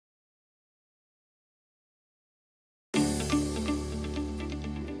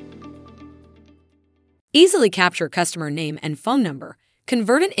Easily capture customer name and phone number,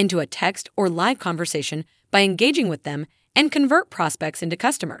 convert it into a text or live conversation by engaging with them, and convert prospects into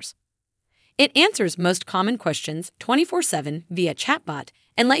customers. It answers most common questions 24/7 via chatbot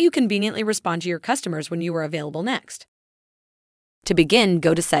and let you conveniently respond to your customers when you are available next. To begin,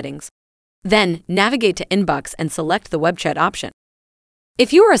 go to Settings. Then, navigate to Inbox and select the Webchat option.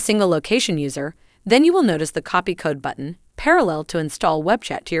 If you are a single location user, then you will notice the Copy Code button parallel to install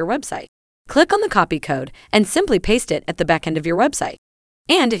Webchat to your website. Click on the copy code and simply paste it at the back end of your website.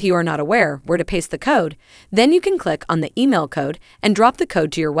 And if you are not aware where to paste the code, then you can click on the email code and drop the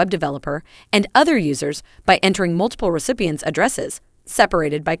code to your web developer and other users by entering multiple recipients' addresses,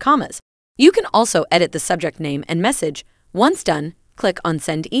 separated by commas. You can also edit the subject name and message. Once done, click on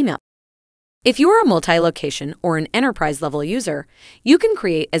Send Email. If you are a multi-location or an enterprise-level user, you can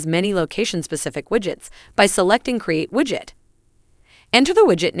create as many location-specific widgets by selecting Create Widget. Enter the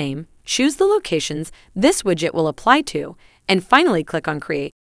widget name, choose the locations this widget will apply to, and finally click on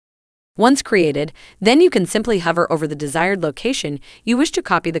Create. Once created, then you can simply hover over the desired location you wish to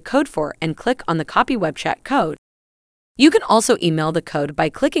copy the code for and click on the Copy Webchat code. You can also email the code by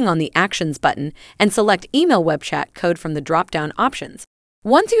clicking on the Actions button and select Email Webchat code from the drop-down options.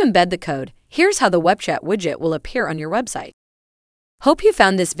 Once you embed the code, here's how the Webchat widget will appear on your website. Hope you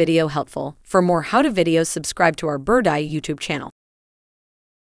found this video helpful. For more how-to videos, subscribe to our Birdeye YouTube channel.